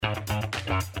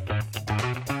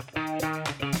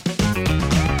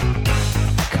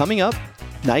Coming up,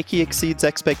 Nike exceeds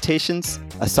expectations,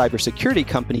 a cybersecurity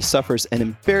company suffers an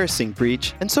embarrassing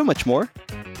breach, and so much more.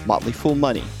 Motley Fool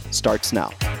Money starts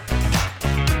now.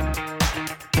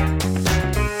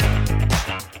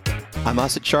 I'm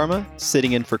Asit Sharma,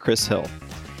 sitting in for Chris Hill,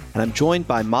 and I'm joined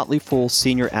by Motley Fool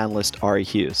senior analyst Auri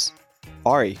Hughes.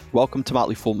 Auri, welcome to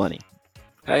Motley Fool Money.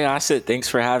 Hey, Asit, thanks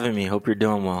for having me. Hope you're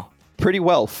doing well. Pretty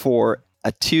well for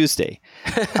a Tuesday.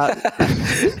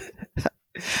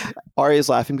 Auri is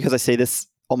laughing because I say this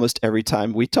almost every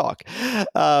time we talk.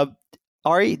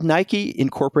 Auri, Nike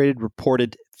Incorporated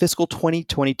reported fiscal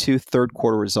 2022 third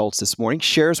quarter results this morning.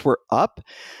 Shares were up.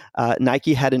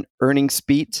 Nike had an earnings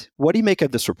beat. What do you make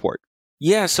of this report?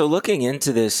 Yeah, so looking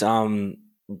into this,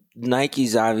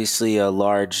 Nike's obviously a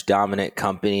large, dominant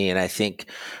company, and I think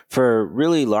for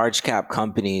really large cap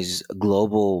companies,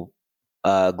 global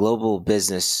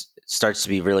business starts to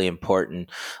be really important.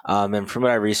 And from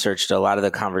what I researched, a lot of the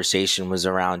conversation was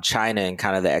around China and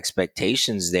kind of the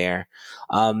expectations there.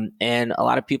 And a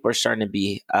lot of people are starting to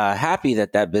be happy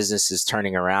that that business is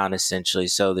turning around, essentially.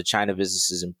 So the China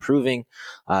business is improving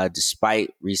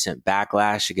despite recent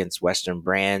backlash against Western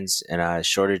brands and a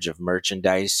shortage of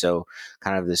merchandise. So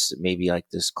kind of this maybe like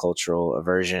this cultural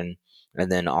aversion, and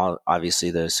then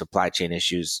obviously the supply chain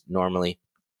issues normally.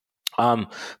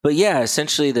 But yeah,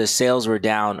 essentially the sales were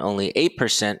down only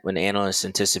 8% when analysts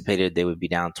anticipated they would be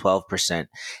down 12%.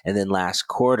 And then last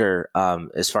quarter,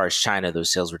 as far as China,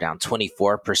 those sales were down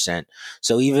 24%.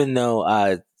 So even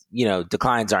though,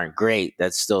 declines aren't great,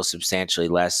 that's still substantially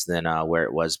less than where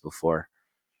it was before.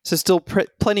 So still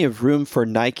plenty of room for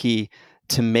Nike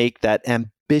to make that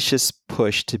ambitious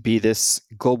push to be this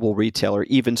global retailer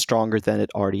even stronger than it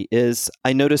already is.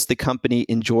 I noticed the company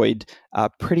enjoyed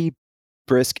pretty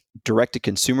brisk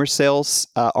direct-to-consumer sales.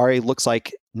 Auri, looks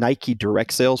like Nike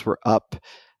direct sales were up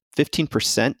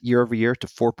 15% year over year to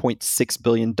 $4.6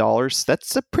 billion.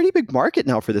 That's a pretty big market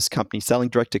now for this company selling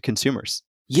direct to consumers.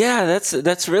 Yeah,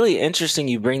 that's really interesting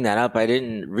you bring that up. I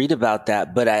didn't read about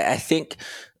that, but I think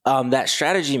that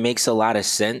strategy makes a lot of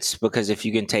sense because if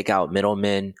you can take out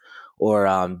middlemen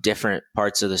or different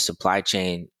parts of the supply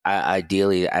chain,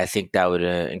 ideally, I think that would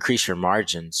increase your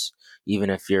margins.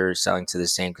 Even if you're selling to the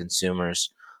same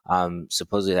consumers,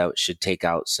 supposedly that should take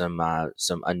out some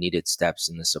unneeded steps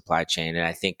in the supply chain. And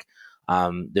I think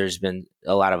there's been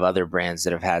a lot of other brands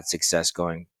that have had success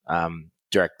going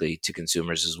directly to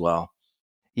consumers as well.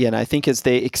 Yeah, and I think as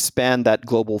they expand that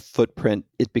global footprint,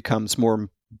 it becomes more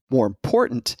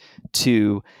important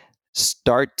to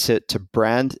start to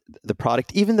brand the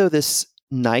product. Even though this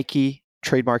Nike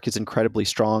trademark is incredibly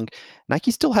strong, Nike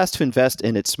still has to invest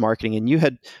in its marketing. And you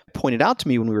had pointed out to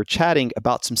me when we were chatting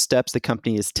about some steps the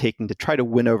company is taking to try to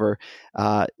win over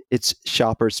its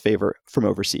shoppers' favor from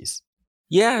overseas.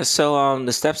 Yeah, so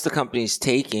the steps the company's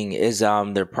taking is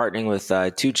they're partnering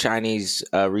with two Chinese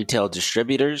retail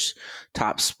distributors,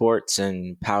 Top Sports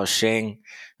and Pao Sheng,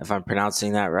 if I'm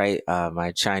pronouncing that right.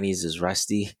 My Chinese is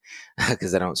rusty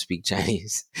because I don't speak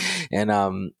Chinese.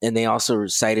 And they also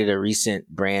cited a recent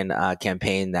brand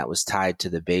campaign that was tied to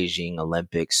the Beijing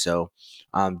Olympics. So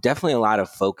definitely a lot of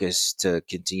focus to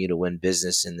continue to win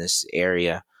business in this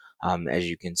area. As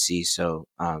you can see. So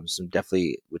some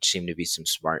definitely would seem to be some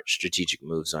smart strategic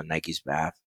moves on Nike's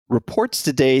behalf. Reports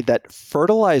today that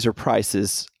fertilizer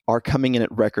prices are coming in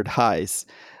at record highs.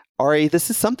 Auri,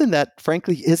 this is something that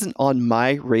frankly isn't on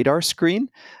my radar screen.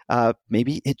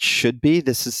 Maybe it should be.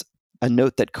 This is a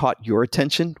note that caught your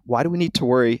attention. Why do we need to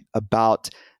worry about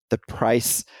the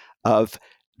price of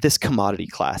this commodity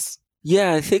class?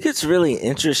 Yeah, I think it's really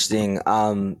interesting.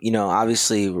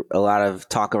 Obviously a lot of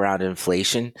talk around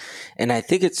inflation, and I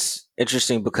think it's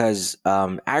interesting because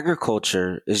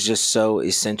agriculture is just so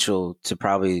essential to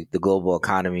probably the global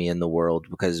economy in the world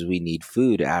because we need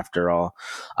food after all.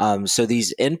 So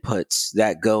these inputs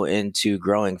that go into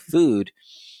growing food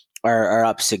are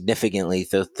up significantly,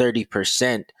 so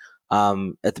 30%.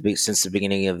 Since the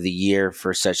beginning of the year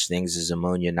for such things as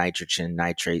ammonia, nitrogen,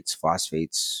 nitrates,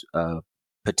 phosphates,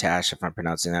 potash, if I'm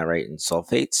pronouncing that right, and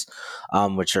sulfates,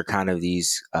 which are kind of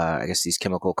these, these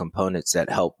chemical components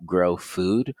that help grow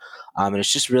food. And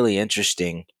it's just really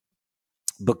interesting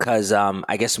because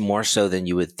I guess more so than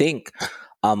you would think,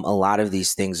 a lot of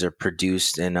these things are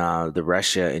produced in the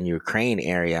Russia and Ukraine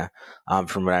area.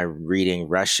 From what I'm reading,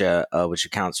 Russia, which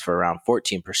accounts for around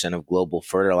 14% of global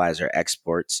fertilizer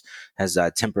exports, has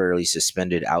temporarily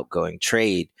suspended outgoing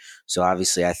trade. So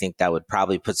obviously, I think that would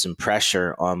probably put some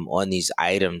pressure on these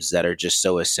items that are just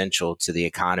so essential to the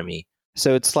economy.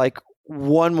 So it's like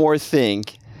one more thing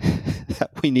that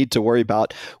we need to worry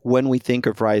about when we think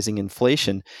of rising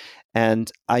inflation.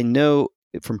 And I know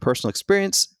from personal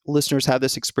experience, listeners have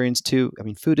this experience too. I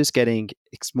mean, food is getting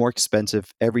more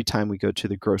expensive every time we go to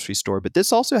the grocery store. But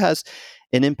this also has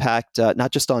an impact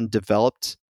not just on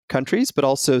developed countries, but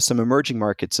also some emerging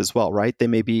markets as well, right? They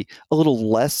may be a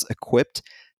little less equipped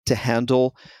to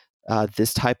handle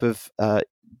this type of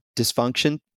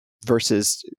dysfunction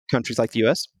versus countries like the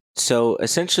US. So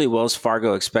essentially, Wells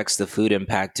Fargo expects the food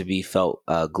impact to be felt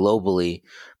globally,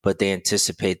 but they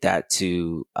anticipate that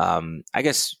to, I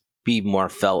guess, be more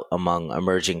felt among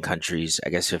emerging countries. I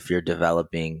guess if you're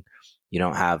developing, you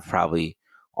don't have probably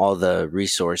all the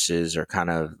resources or kind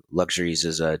of luxuries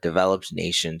as a developed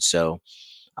nation. So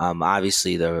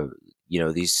obviously,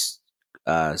 these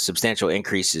substantial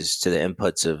increases to the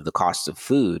inputs of the cost of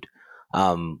food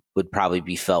would probably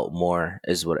be felt more,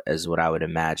 as what I would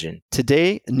imagine.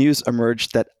 Today, news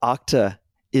emerged that Okta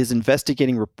is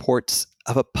investigating reports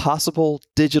of a possible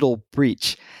digital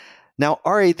breach. Now,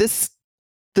 Ari, this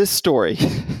story,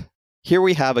 here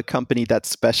we have a company that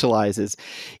specializes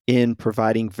in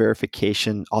providing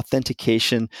verification,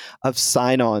 authentication of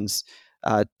sign-ons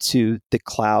to the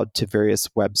cloud, to various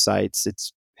websites.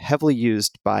 It's heavily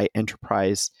used by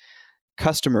enterprise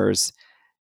customers.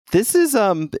 This is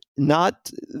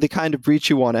not the kind of breach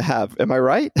you want to have. Am I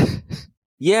right?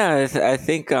 Yeah, I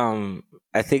think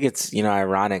it's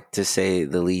ironic to say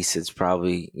the least. It's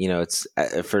probably it's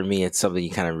for me it's something you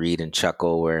kind of read and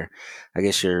chuckle, where I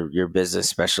guess your business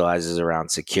specializes around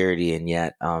security, and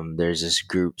yet there's this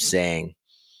group saying,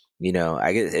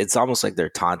 I guess it's almost like they're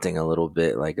taunting a little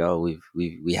bit, like, oh,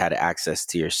 we had access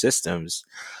to your systems.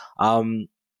 um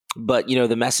but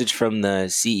the message from the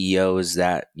CEO is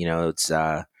that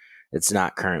it's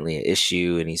not currently an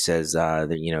issue, and he says that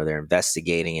they're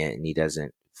investigating it, and he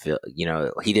doesn't feel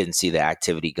he didn't see the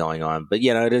activity going on. But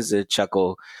it is a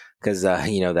chuckle because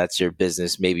that's your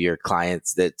business. Maybe your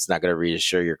clients, that's not going to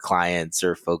reassure your clients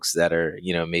or folks that are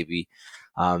maybe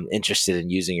interested in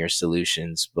using your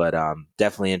solutions. But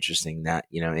definitely interesting that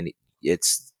and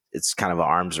it's kind of an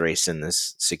arms race in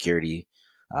this security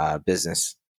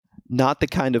business. Not the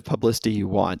kind of publicity you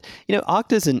want.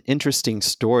 Okta is an interesting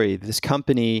story. This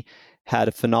company had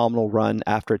a phenomenal run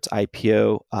after its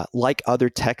IPO. Like other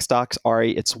tech stocks,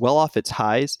 Ari, it's well off its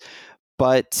highs,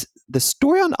 but the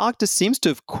story on Okta seems to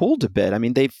have cooled a bit. I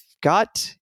mean, they've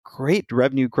got great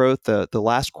revenue growth. The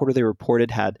last quarter they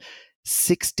reported had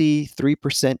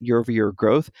 63% year over year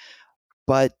growth,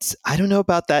 but I don't know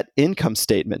about that income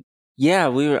statement. Yeah,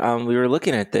 we were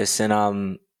looking at this,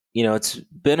 and it's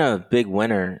been a big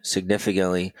winner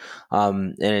significantly.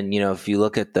 And if you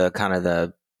look at the kind of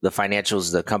the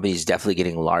financials, the company's definitely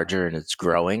getting larger and it's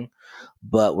growing,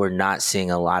 but we're not seeing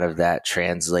a lot of that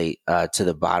translate to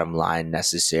the bottom line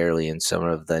necessarily. And some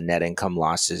of the net income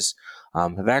losses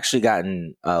have actually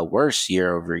gotten worse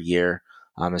year over year,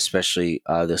 especially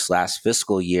this last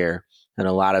fiscal year. And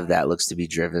a lot of that looks to be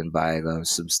driven by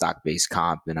some stock-based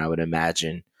comp. And I would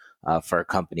imagine for a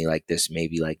company like this,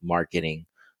 maybe like marketing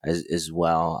as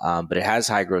well. But it has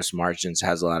high gross margins,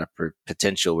 has a lot of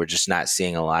potential. We're just not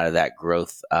seeing a lot of that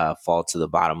growth fall to the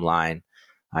bottom line,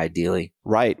 ideally.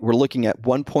 Right. We're looking at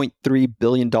 $1.3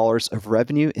 billion of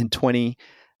revenue in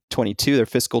 2022, their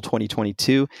fiscal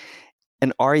 2022.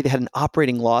 And Ari, they had an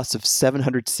operating loss of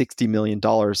 $760 million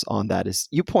on that. As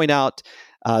you point out,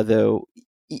 though,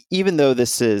 even though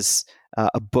this is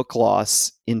a book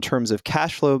loss in terms of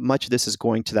cash flow, much of this is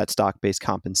going to that stock-based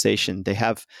compensation. They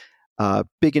have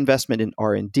big investment in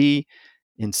R&D,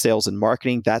 in sales and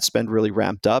marketing. That spend really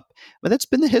ramped up. But that's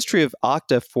been the history of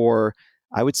Okta for,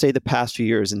 I would say, the past few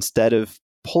years. Instead of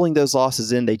pulling those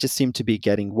losses in, they just seem to be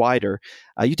getting wider.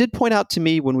 You did point out to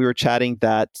me when we were chatting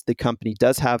that the company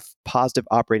does have positive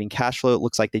operating cash flow. It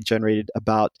looks like they generated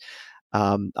about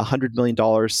 $100 million,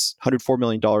 $104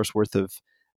 million worth of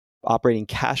operating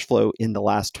cash flow in the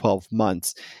last 12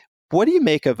 months. What do you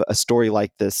make of a story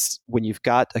like this when you've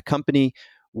got a company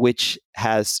which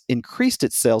has increased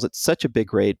its sales at such a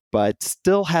big rate, but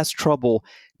still has trouble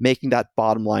making that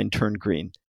bottom line turn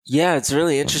green? Yeah, it's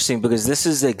really interesting because this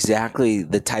is exactly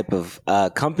the type of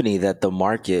company that the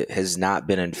market has not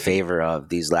been in favor of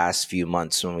these last few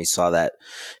months, when we saw that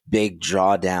big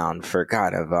drawdown for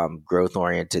kind of growth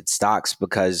oriented stocks,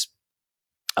 because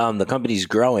the company's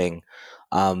growing,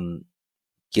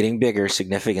 getting bigger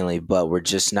significantly, but we're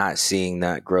just not seeing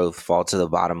that growth fall to the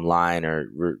bottom line or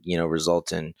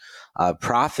result in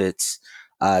profits.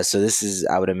 So this is,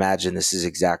 I would imagine, this is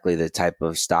exactly the type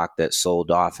of stock that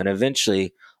sold off, and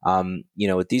eventually,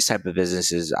 with these type of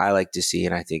businesses, I like to see,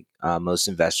 and I think most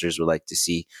investors would like to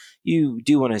see, you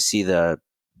do want to see the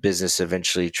business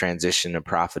eventually transition to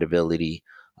profitability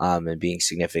and being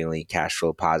significantly cash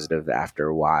flow positive after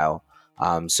a while.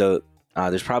 So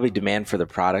There's probably demand for the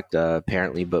product,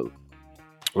 apparently, but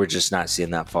we're just not seeing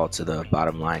that fall to the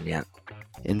bottom line yet.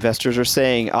 Investors are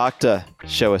saying, Okta,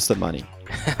 show us the money.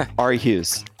 Auri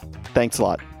Hughes, thanks a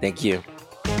lot. Thank you.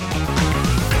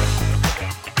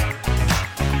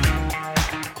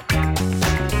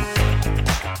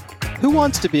 Who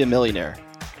wants to be a millionaire?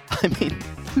 I mean,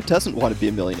 who doesn't want to be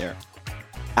a millionaire?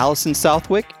 Alison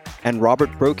Southwick and Robert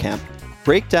Brokamp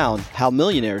break down how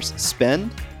millionaires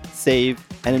spend, save,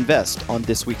 and invest on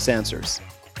this week's answers.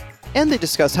 And they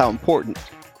discuss how important,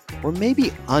 or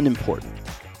maybe unimportant,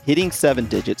 hitting 7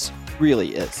 digits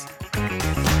really is.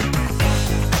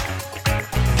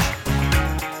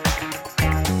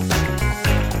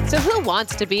 So who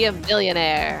wants to be a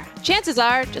millionaire? Chances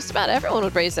are just about everyone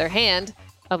would raise their hand,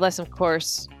 unless, of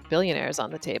course, billionaires on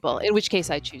the table, in which case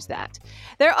I choose that.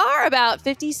 There are about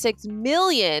 56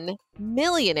 million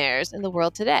millionaires in the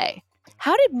world today.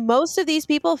 How did most of these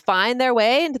people find their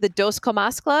way into the Dos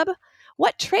Comas Club?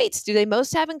 What traits do they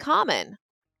most have in common?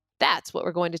 That's what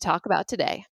we're going to talk about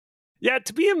today. Yeah,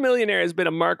 to be a millionaire has been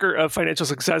a marker of financial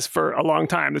success for a long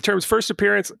time. The term's first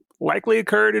appearance likely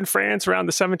occurred in France around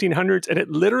the 1700s, and it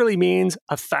literally means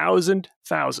 1,000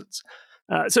 thousands.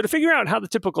 So to figure out how the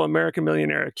typical American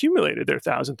millionaire accumulated their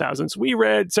thousands, we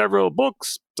read several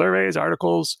books, surveys,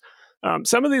 articles.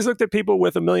 Some of these looked at people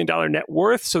with $1 million net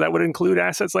worth, so that would include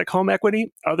assets like home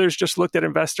equity. Others just looked at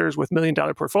investors with $1 million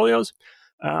portfolios.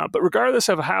 But regardless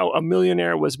of how a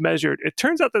millionaire was measured, it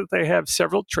turns out that they have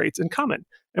several traits in common,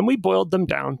 and we boiled them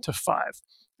down to 5.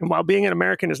 And while being an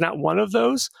American is not one of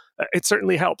those, it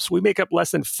certainly helps. We make up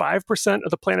less than 5%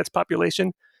 of the planet's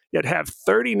population, yet have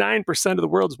 39% of the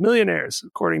world's millionaires,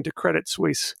 according to Credit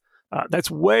Suisse. That's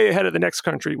way ahead of the next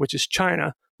country, which is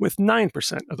China, with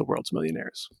 9% of the world's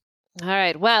millionaires. All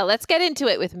right, well, let's get into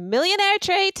it with millionaire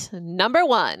trait number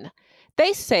 1.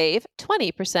 They save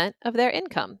 20% of their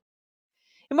income.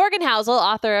 Morgan Housel,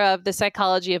 author of The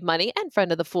Psychology of Money and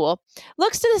friend of the Fool,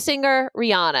 looks to the singer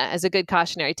Rihanna as a good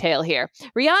cautionary tale here.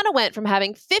 Rihanna went from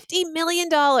having $50 million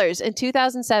in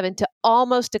 2007 to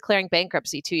almost declaring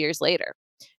bankruptcy 2 years later.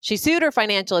 She sued her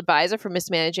financial advisor for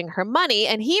mismanaging her money,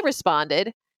 and he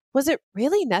responded, was it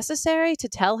really necessary to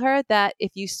tell her that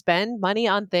if you spend money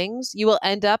on things, you will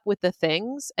end up with the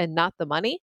things and not the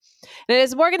money? And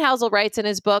as Morgan Housel writes in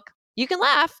his book, you can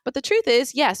laugh, but the truth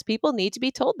is, yes, people need to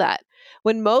be told that.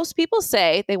 When most people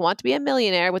say they want to be a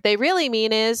millionaire, what they really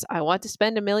mean is, I want to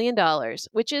spend $1 million,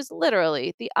 which is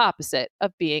literally the opposite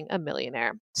of being a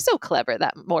millionaire. So clever,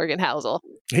 that Morgan Housel.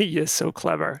 He is so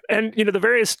clever. And, the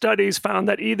various studies found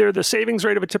that either the savings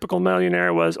rate of a typical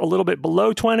millionaire was a little bit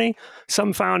below 20.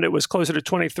 Some found it was closer to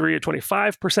 23 or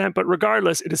 25%. But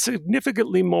regardless, it is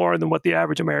significantly more than what the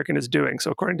average American is doing.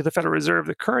 So according to the Federal Reserve,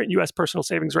 the current U.S. personal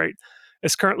savings rate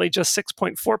is currently just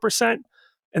 6.4%.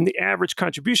 And the average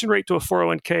contribution rate to a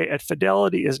 401k at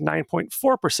Fidelity is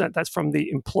 9.4%. That's from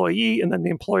the employee, and then the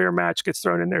employer match gets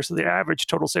thrown in there. So the average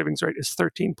total savings rate is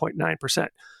 13.9%.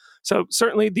 So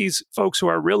certainly these folks who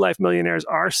are real-life millionaires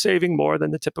are saving more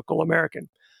than the typical American.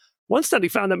 One study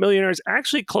found that millionaires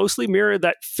actually closely mirror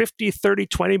that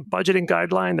 50-30-20 budgeting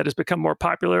guideline that has become more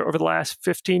popular over the last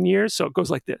 15 years. So it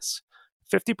goes like this.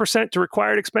 50% to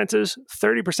required expenses,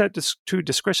 30% to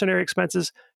discretionary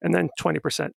expenses, and then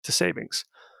 20% to savings.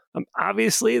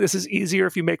 Obviously, this is easier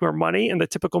if you make more money, and the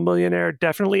typical millionaire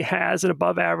definitely has an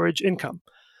above average income.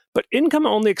 But income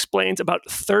only explains about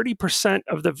 30%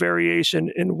 of the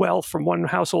variation in wealth from one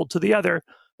household to the other,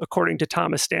 according to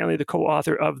Thomas Stanley, the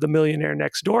co-author of The Millionaire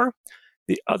Next Door.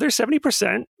 The other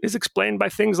 70% is explained by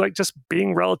things like just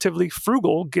being relatively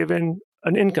frugal given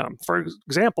an income. For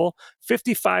example,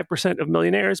 55% of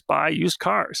millionaires buy used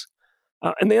cars.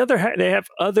 And they have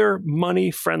other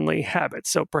money-friendly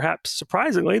habits. So perhaps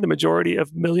surprisingly, the majority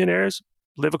of millionaires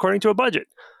live according to a budget.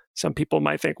 Some people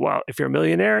might think, well, if you're a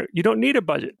millionaire, you don't need a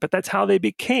budget. But that's how they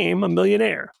became a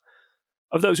millionaire.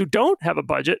 Of those who don't have a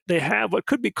budget, they have what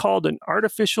could be called an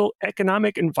artificial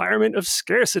economic environment of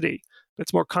scarcity.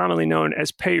 That's more commonly known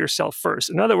as pay yourself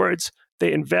first. In other words,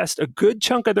 they invest a good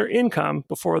chunk of their income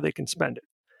before they can spend it.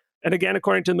 And again,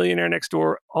 according to Millionaire Next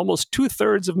Door, almost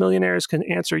 2/3 of millionaires can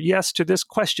answer yes to this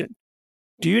question.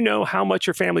 Do you know how much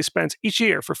your family spends each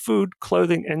year for food,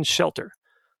 clothing, and shelter?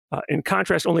 In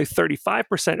contrast, only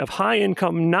 35% of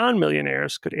high-income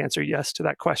non-millionaires could answer yes to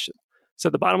that question.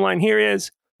 So the bottom line here is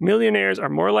millionaires are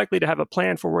more likely to have a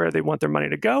plan for where they want their money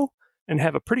to go and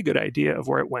have a pretty good idea of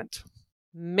where it went.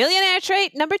 Millionaire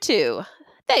trait number 2.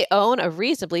 They own a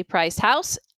reasonably priced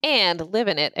house and live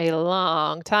in it a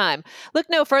long time. Look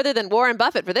no further than Warren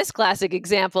Buffett for this classic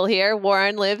example here.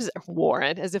 Warren, as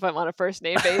if I'm on a first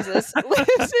name basis,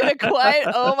 lives in a quiet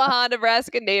Omaha,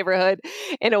 Nebraska neighborhood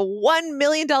in a $1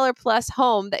 million plus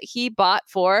home that he bought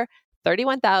for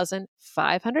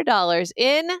 $31,500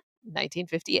 in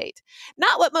 1958.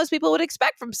 Not what most people would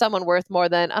expect from someone worth more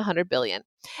than $100 billion.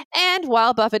 And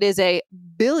while Buffett is a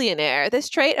billionaire, this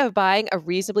trait of buying a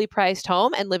reasonably priced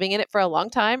home and living in it for a long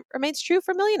time remains true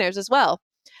for millionaires as well.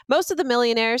 Most of the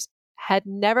millionaires had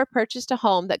never purchased a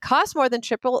home that cost more than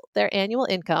triple their annual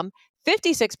income.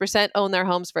 56% own their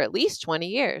homes for at least 20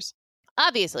 years.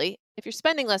 Obviously, if you're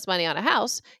spending less money on a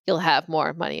house, you'll have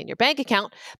more money in your bank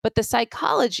account, but the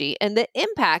psychology and the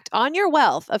impact on your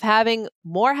wealth of having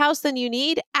more house than you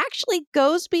need actually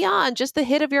goes beyond just the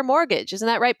hit of your mortgage. Isn't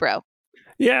that right, bro?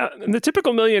 Yeah, and the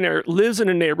typical millionaire lives in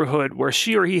a neighborhood where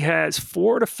she or he has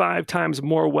 4 to 5 times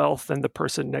more wealth than the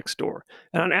person next door.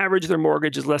 And on average, their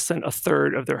mortgage is less than a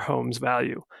third of their home's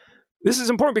value. This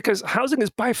is important because housing is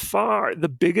by far the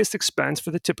biggest expense for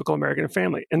the typical American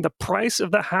family. And the price of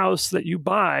the house that you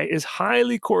buy is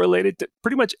highly correlated to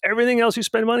pretty much everything else you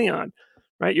spend money on,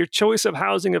 right? Your choice of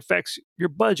housing affects your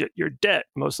budget, your debt,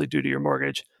 mostly due to your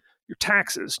mortgage, your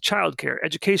taxes, childcare,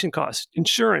 education costs,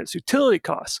 insurance, utility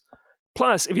costs.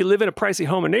 Plus, if you live in a pricey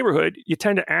home or neighborhood, you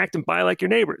tend to act and buy like your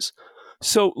neighbors.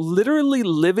 So literally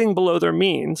living below their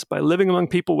means by living among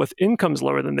people with incomes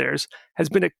lower than theirs has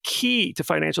been a key to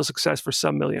financial success for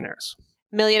some millionaires.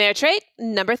 Millionaire trait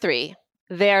number 3,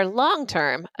 they're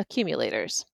long-term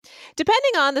accumulators.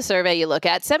 Depending on the survey you look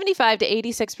at, 75 to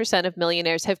 86% of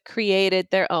millionaires have created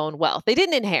their own wealth. They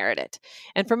didn't inherit it.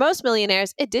 And for most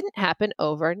millionaires, it didn't happen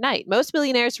overnight. Most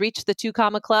millionaires reach the 2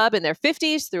 comma club in their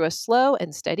 50s through a slow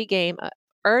and steady game of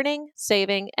earning,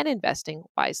 saving, and investing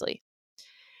wisely.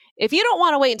 If you don't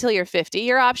want to wait until you're 50,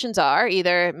 your options are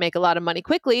either make a lot of money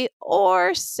quickly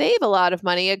or save a lot of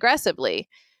money aggressively.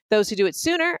 Those who do it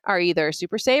sooner are either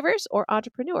super savers or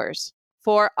entrepreneurs.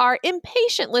 For our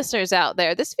impatient listeners out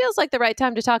there, this feels like the right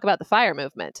time to talk about the FIRE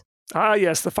movement. Ah,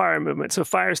 yes, the FIRE movement. So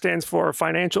FIRE stands for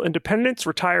Financial Independence,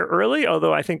 Retire Early,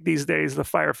 although I think these days the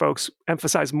FIRE folks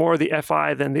emphasize more the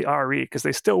FI than the RE because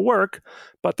they still work,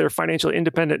 but they're financially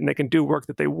independent and they can do work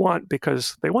that they want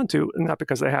because they want to and not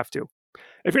because they have to.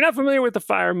 If you're not familiar with the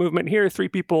FIRE movement, here are 3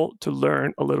 people to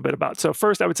learn a little bit about. So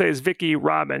first, I would say is Vicki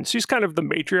Robbins. She's kind of the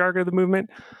matriarch of the movement.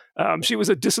 She was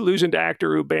a disillusioned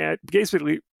actor who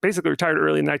basically retired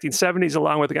early in the 1970s,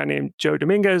 along with a guy named Joe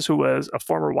Dominguez, who was a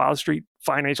former Wall Street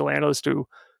financial analyst who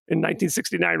in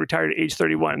 1969 retired at age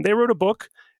 31. They wrote a book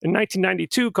in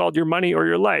 1992 called Your Money or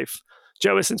Your Life.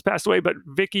 Joe has since passed away, but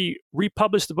Vicki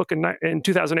republished the book in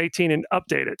 2018 and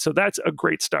updated it. So that's a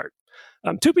great start.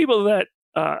 2 people that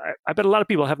I bet a lot of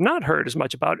people have not heard as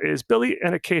much about is Billy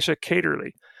and Acacia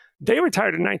Caterly. They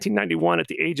retired in 1991 at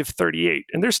the age of 38,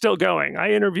 and they're still going.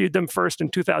 I interviewed them first in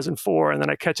 2004, and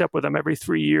then I catch up with them every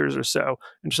 3 years or so.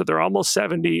 And so they're almost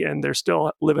 70, and they're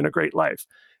still living a great life.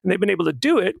 And they've been able to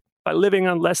do it by living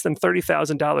on less than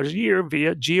 $30,000 a year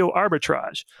via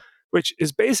geo-arbitrage, which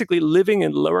is basically living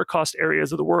in lower-cost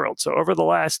areas of the world. So over the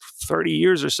last 30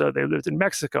 years or so, they lived in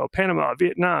Mexico, Panama,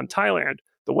 Vietnam, Thailand,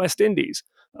 the West Indies.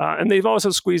 And they've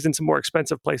also squeezed in some more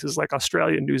expensive places like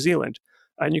Australia and New Zealand.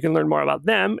 And you can learn more about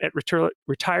them at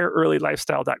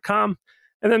retireearlylifestyle.com.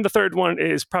 And then the third one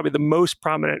is probably the most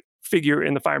prominent figure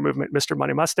in the FIRE movement, Mr.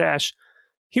 Money Mustache.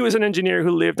 He was an engineer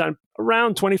who lived on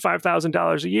around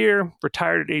 $25,000 a year,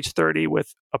 retired at age 30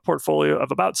 with a portfolio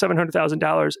of about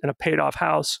 $700,000 and a paid-off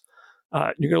house.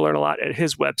 You're going to learn a lot at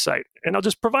his website. And I'll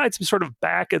just provide some sort of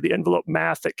back-of-the-envelope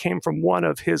math that came from one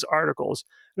of his articles.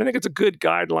 And I think it's a good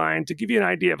guideline to give you an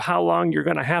idea of how long you're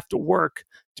going to have to work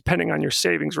depending on your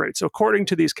savings rate. So according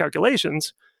to these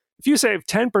calculations, if you save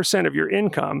 10% of your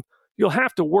income, you'll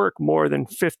have to work more than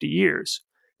 50 years.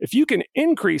 If you can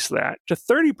increase that to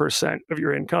 30% of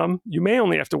your income, you may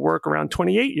only have to work around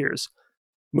 28 years.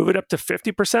 Move it up to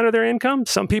 50% of their income.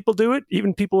 Some people do it.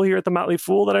 Even people here at the Motley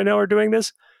Fool that I know are doing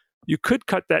this. You could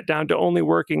cut that down to only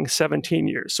working 17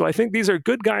 years. So I think these are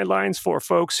good guidelines for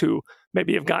folks who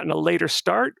maybe have gotten a later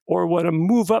start or want to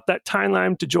move up that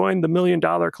timeline to join the $1 Million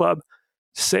Club,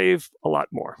 save a lot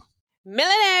more.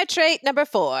 Millionaire trait number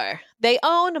 4, they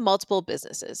own multiple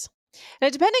businesses. Now,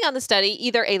 depending on the study,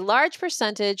 either a large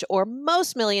percentage or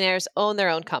most millionaires own their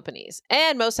own companies,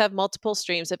 and most have multiple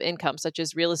streams of income, such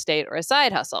as real estate or a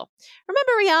side hustle.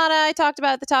 Remember Rihanna I talked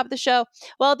about at the top of the show?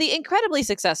 Well, the incredibly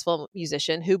successful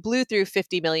musician who blew through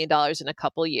 $50 million in a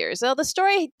couple years. Well, the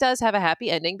story does have a happy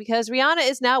ending because Rihanna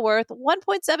is now worth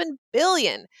 $1.7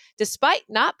 billion, despite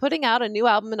not putting out a new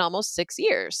album in almost 6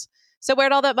 years. So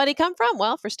where'd all that money come from?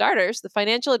 Well, for starters, the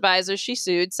financial advisors she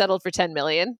sued settled for $10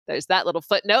 million. There's that little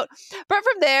footnote. But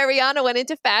from there, Rihanna went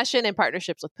into fashion and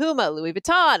partnerships with Puma, Louis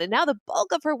Vuitton, and now the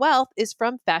bulk of her wealth is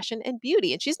from fashion and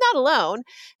beauty. And she's not alone.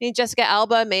 I mean, Jessica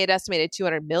Alba made estimated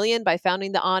 $200 million by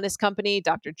founding the Honest Company.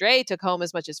 Dr. Dre took home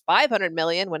as much as $500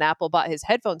 million when Apple bought his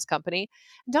headphones company.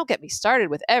 And don't get me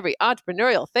started with every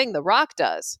entrepreneurial thing The Rock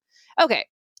does. Okay,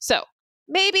 so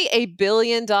maybe $1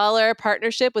 billion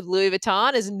partnership with Louis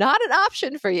Vuitton is not an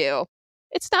option for you.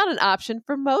 It's not an option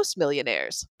for most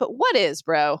millionaires. But what is,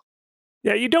 bro?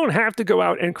 Yeah, you don't have to go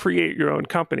out and create your own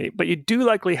company, but you do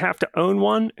likely have to own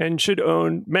one and should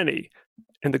own many.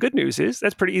 And the good news is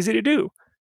that's pretty easy to do.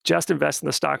 Just invest in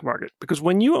the stock market. Because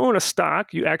when you own a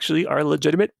stock, you actually are a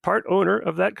legitimate part owner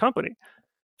of that company.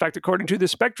 In fact, according to the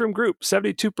Spectrum Group,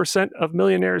 72% of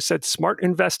millionaires said smart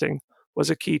investing was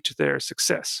a key to their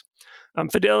success.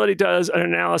 Fidelity does an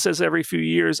analysis every few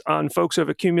years on folks who have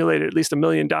accumulated at least $1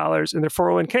 million in their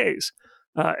 401ks.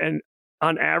 And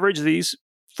on average, these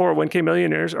 401k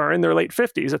millionaires are in their late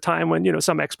 50s, a time when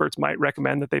some experts might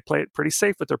recommend that they play it pretty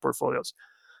safe with their portfolios.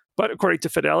 But according to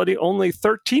Fidelity, only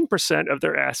 13% of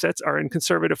their assets are in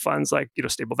conservative funds like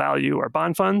stable value or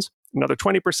bond funds, another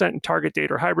 20% in target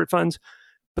date or hybrid funds.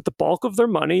 But the bulk of their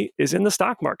money is in the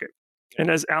stock market. And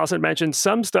as Alison mentioned,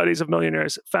 some studies of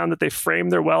millionaires found that they frame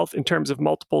their wealth in terms of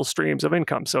multiple streams of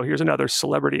income. So here's another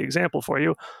celebrity example for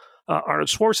you. Arnold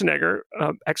Schwarzenegger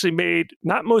actually made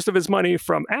not most of his money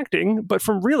from acting, but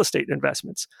from real estate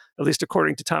investments, at least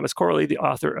according to Thomas Corley, the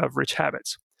author of Rich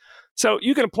Habits. So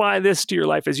you can apply this to your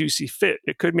life as you see fit.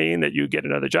 It could mean that you get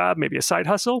another job, maybe a side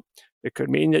hustle. It could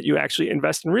mean that you actually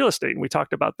invest in real estate. And we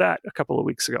talked about that a couple of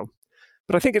weeks ago.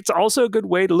 But I think it's also a good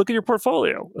way to look at your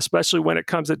portfolio, especially when it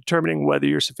comes to determining whether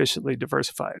you're sufficiently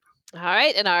diversified. All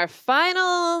right. And our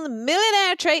final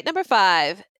millionaire trait number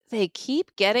 5, they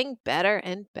keep getting better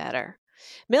and better.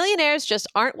 Millionaires just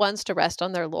aren't ones to rest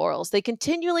on their laurels. They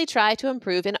continually try to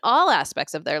improve in all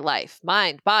aspects of their life,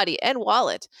 mind, body, and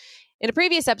wallet. In a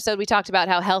previous episode, we talked about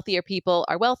how healthier people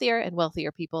are wealthier and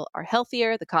wealthier people are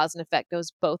healthier. The cause and effect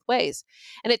goes both ways.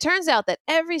 And it turns out that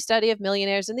every study of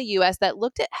millionaires in the U.S. that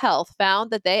looked at health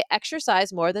found that they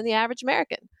exercise more than the average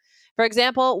American. For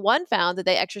example, one found that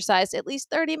they exercised at least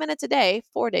 30 minutes a day,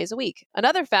 4 days a week.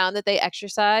 Another found that they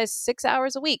exercise 6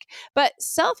 hours a week. But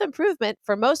self-improvement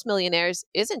for most millionaires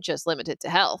isn't just limited to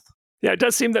health. Yeah, it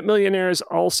does seem that millionaires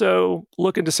also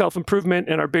look into self-improvement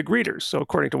and are big readers. So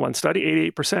according to one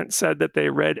study, 88% said that they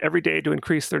read every day to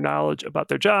increase their knowledge about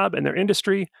their job and their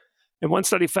industry. And one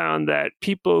study found that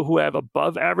people who have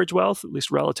above average wealth, at least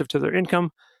relative to their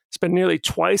income, spend nearly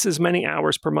twice as many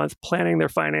hours per month planning their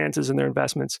finances and their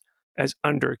investments as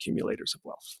under-accumulators of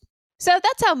wealth. So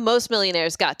that's how most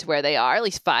millionaires got to where they are, at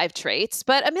least 5 traits.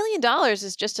 But $1 million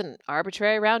is just an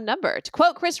arbitrary round number. To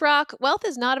quote Chris Rock, wealth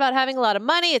is not about having a lot of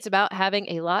money. It's about having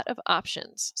a lot of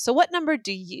options. So what number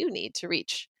do you need to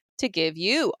reach to give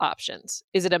you options?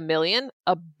 Is it 1 million?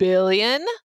 1 billion?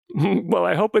 Well,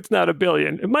 I hope it's not 1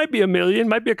 billion. It might be 1 million,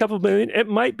 might be a couple of million, it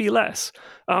might be less.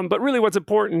 But really what's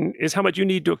important is how much you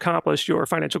need to accomplish your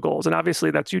financial goals. And obviously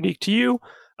that's unique to you.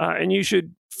 And you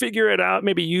should figure it out,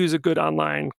 maybe use a good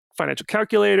online financial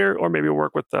calculator, or maybe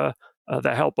work with the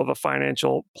help of a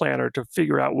financial planner to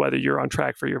figure out whether you're on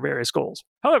track for your various goals.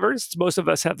 However, since most of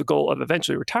us have the goal of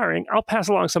eventually retiring, I'll pass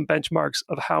along some benchmarks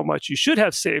of how much you should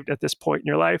have saved at this point in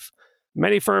your life.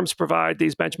 Many firms provide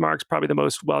these benchmarks. Probably the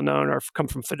most well-known come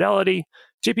from Fidelity.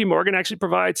 JP Morgan actually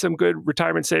provides some good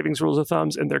retirement savings rules of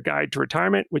thumbs in their Guide to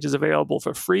Retirement, which is available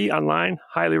for free online.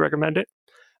 Highly recommend it.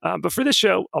 But for this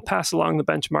show, I'll pass along the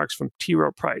benchmarks from T.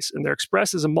 Rowe Price, and they're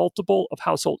expressed as a multiple of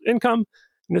household income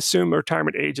and assume a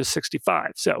retirement age is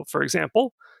 65. So, for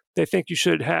example, they think you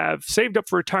should have saved up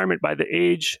for retirement by the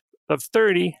age of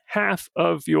 30, half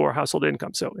of your household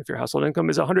income. So if your household income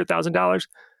is $100,000,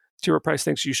 T. Rowe Price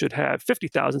thinks you should have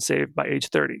 $50,000 saved by age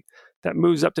 30. That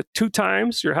moves up to 2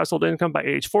 times your household income by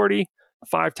age 40,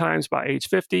 5 times by age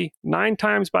 50, 9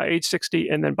 times by age 60,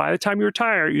 and then by the time you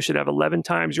retire, you should have 11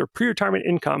 times your pre-retirement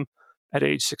income at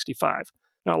age 65.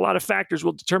 Now, a lot of factors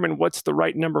will determine what's the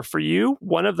right number for you.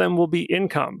 One of them will be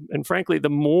income. And frankly, the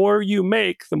more you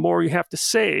make, the more you have to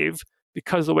save,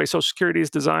 because the way Social Security is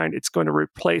designed, it's going to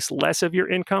replace less of your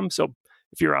income. So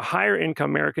if you're a higher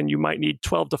income American, you might need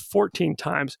 12 to 14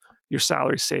 times your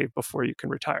salary saved before you can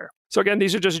retire. So again,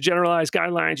 these are just generalized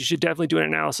guidelines. You should definitely do an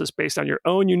analysis based on your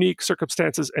own unique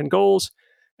circumstances and goals.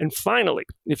 And finally,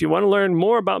 if you want to learn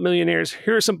more about millionaires,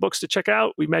 here are some books to check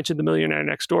out. We mentioned The Millionaire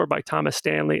Next Door by Thomas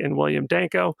Stanley and William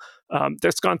Danko.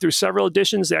 That's gone through several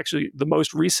editions. Actually, the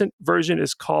most recent version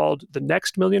is called The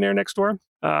Next Millionaire Next Door.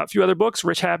 A few other books,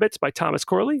 Rich Habits by Thomas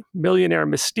Corley, Millionaire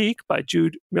Mystique by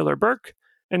Jude Miller-Burke,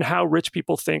 and How Rich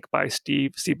People Think by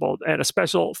Steve Siebold. And a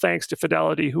special thanks to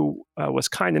Fidelity, who was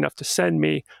kind enough to send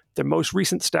me the most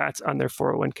recent stats on their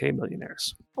 401k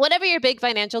millionaires. Whatever your big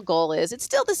financial goal is, it's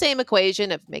still the same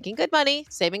equation of making good money,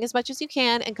 saving as much as you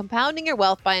can, and compounding your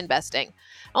wealth by investing.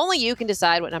 Only you can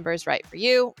decide what number is right for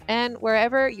you, and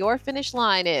wherever your finish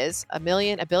line is, $1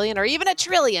 million, $1 billion, or even $1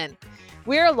 trillion,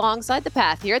 we're alongside the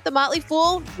path here at The Motley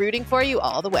Fool, rooting for you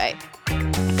all the way.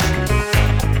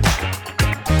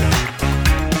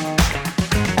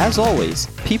 As always,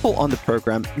 people on the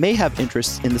program may have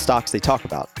interests in the stocks they talk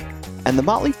about, and The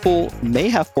Motley Fool may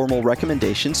have formal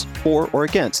recommendations for or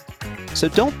against, so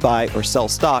don't buy or sell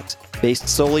stocks based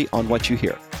solely on what you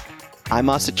hear. I'm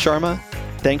Asit Sharma.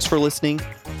 Thanks for listening.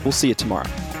 We'll see you tomorrow.